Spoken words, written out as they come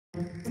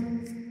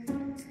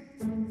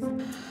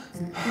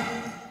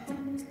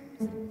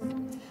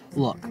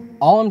Look,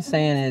 all I'm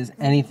saying is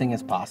anything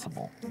is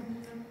possible.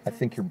 I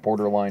think you're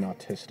borderline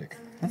autistic.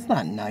 That's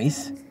not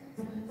nice.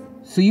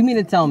 So you mean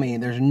to tell me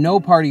there's no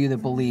part of you that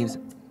believes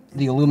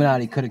the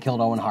Illuminati could have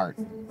killed Owen Hart?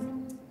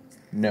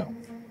 No.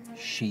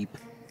 Sheep.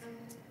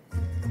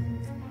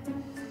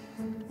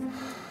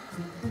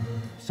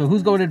 So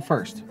who's voted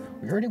first?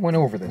 We already went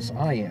over this.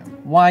 I am.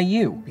 Why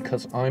you?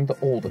 Because I'm the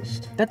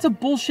oldest. That's a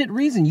bullshit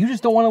reason. You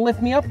just don't want to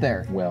lift me up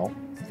there. Well,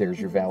 there's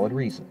your valid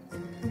reason.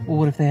 Well,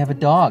 what if they have a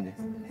dog?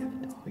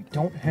 We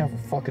don't have a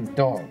fucking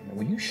dog. Now,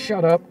 will you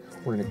shut up?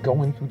 We're gonna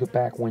go in through the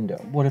back window.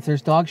 What if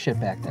there's dog shit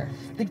back there?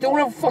 They don't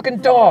have a fucking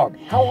dog.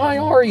 How high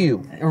are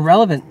you?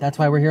 Irrelevant. That's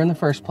why we're here in the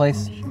first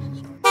place.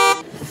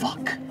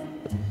 Fuck.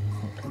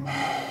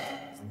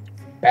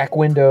 Back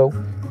window.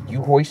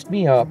 You hoist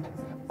me up.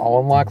 I'll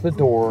unlock the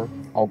door.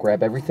 I'll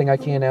grab everything I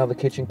can out of the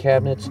kitchen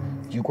cabinets.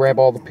 You grab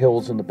all the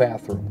pills in the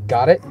bathroom.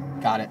 Got it?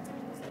 Got it.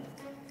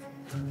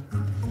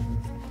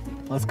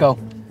 Let's go.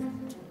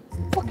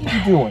 What the fuck are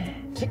you doing?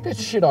 Take that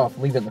shit off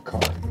and leave it in the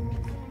car.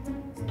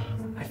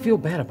 I feel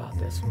bad about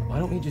this. Why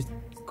don't we just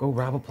go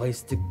rob a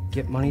place to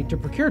get money to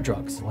procure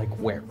drugs? Like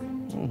where?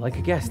 Like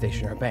a gas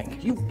station or a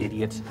bank. You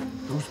idiots.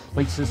 Those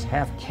places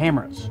have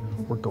cameras.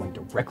 We're going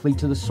directly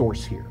to the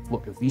source here.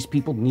 Look, if these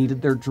people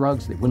needed their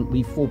drugs, they wouldn't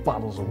leave full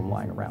bottles of them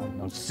lying around.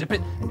 Now zip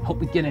it and hope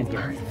we get in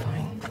here.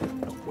 Fine.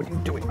 What are you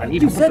doing? I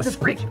need him with the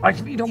screech. I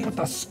need him with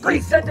the screech.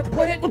 You said to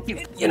put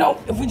it. You know,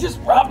 if we just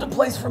robbed a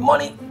place for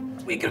money,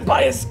 we could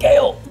buy a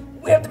scale.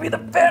 We have to be the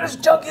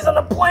fattest junkies on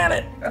the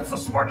planet. That's the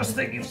smartest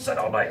thing you've said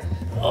all night.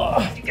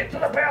 You get to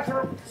the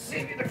bathroom, see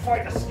if you can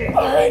find a scale.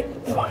 All right,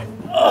 fine.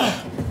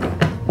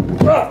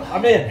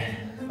 I'm in.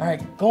 All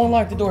right, go and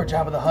lock the door,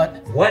 Jabba the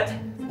Hutt. What?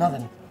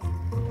 Nothing.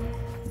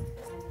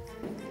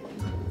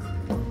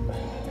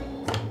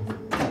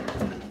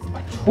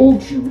 I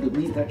told you to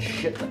leave that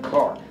shit in the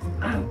car.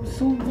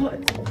 So what?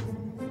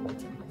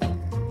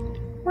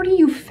 What are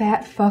you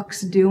fat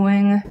fucks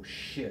doing?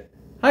 Shit.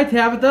 Hi,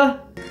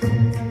 Tabitha.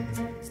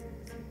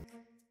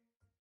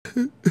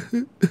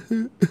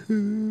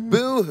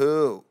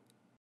 Boo-hoo.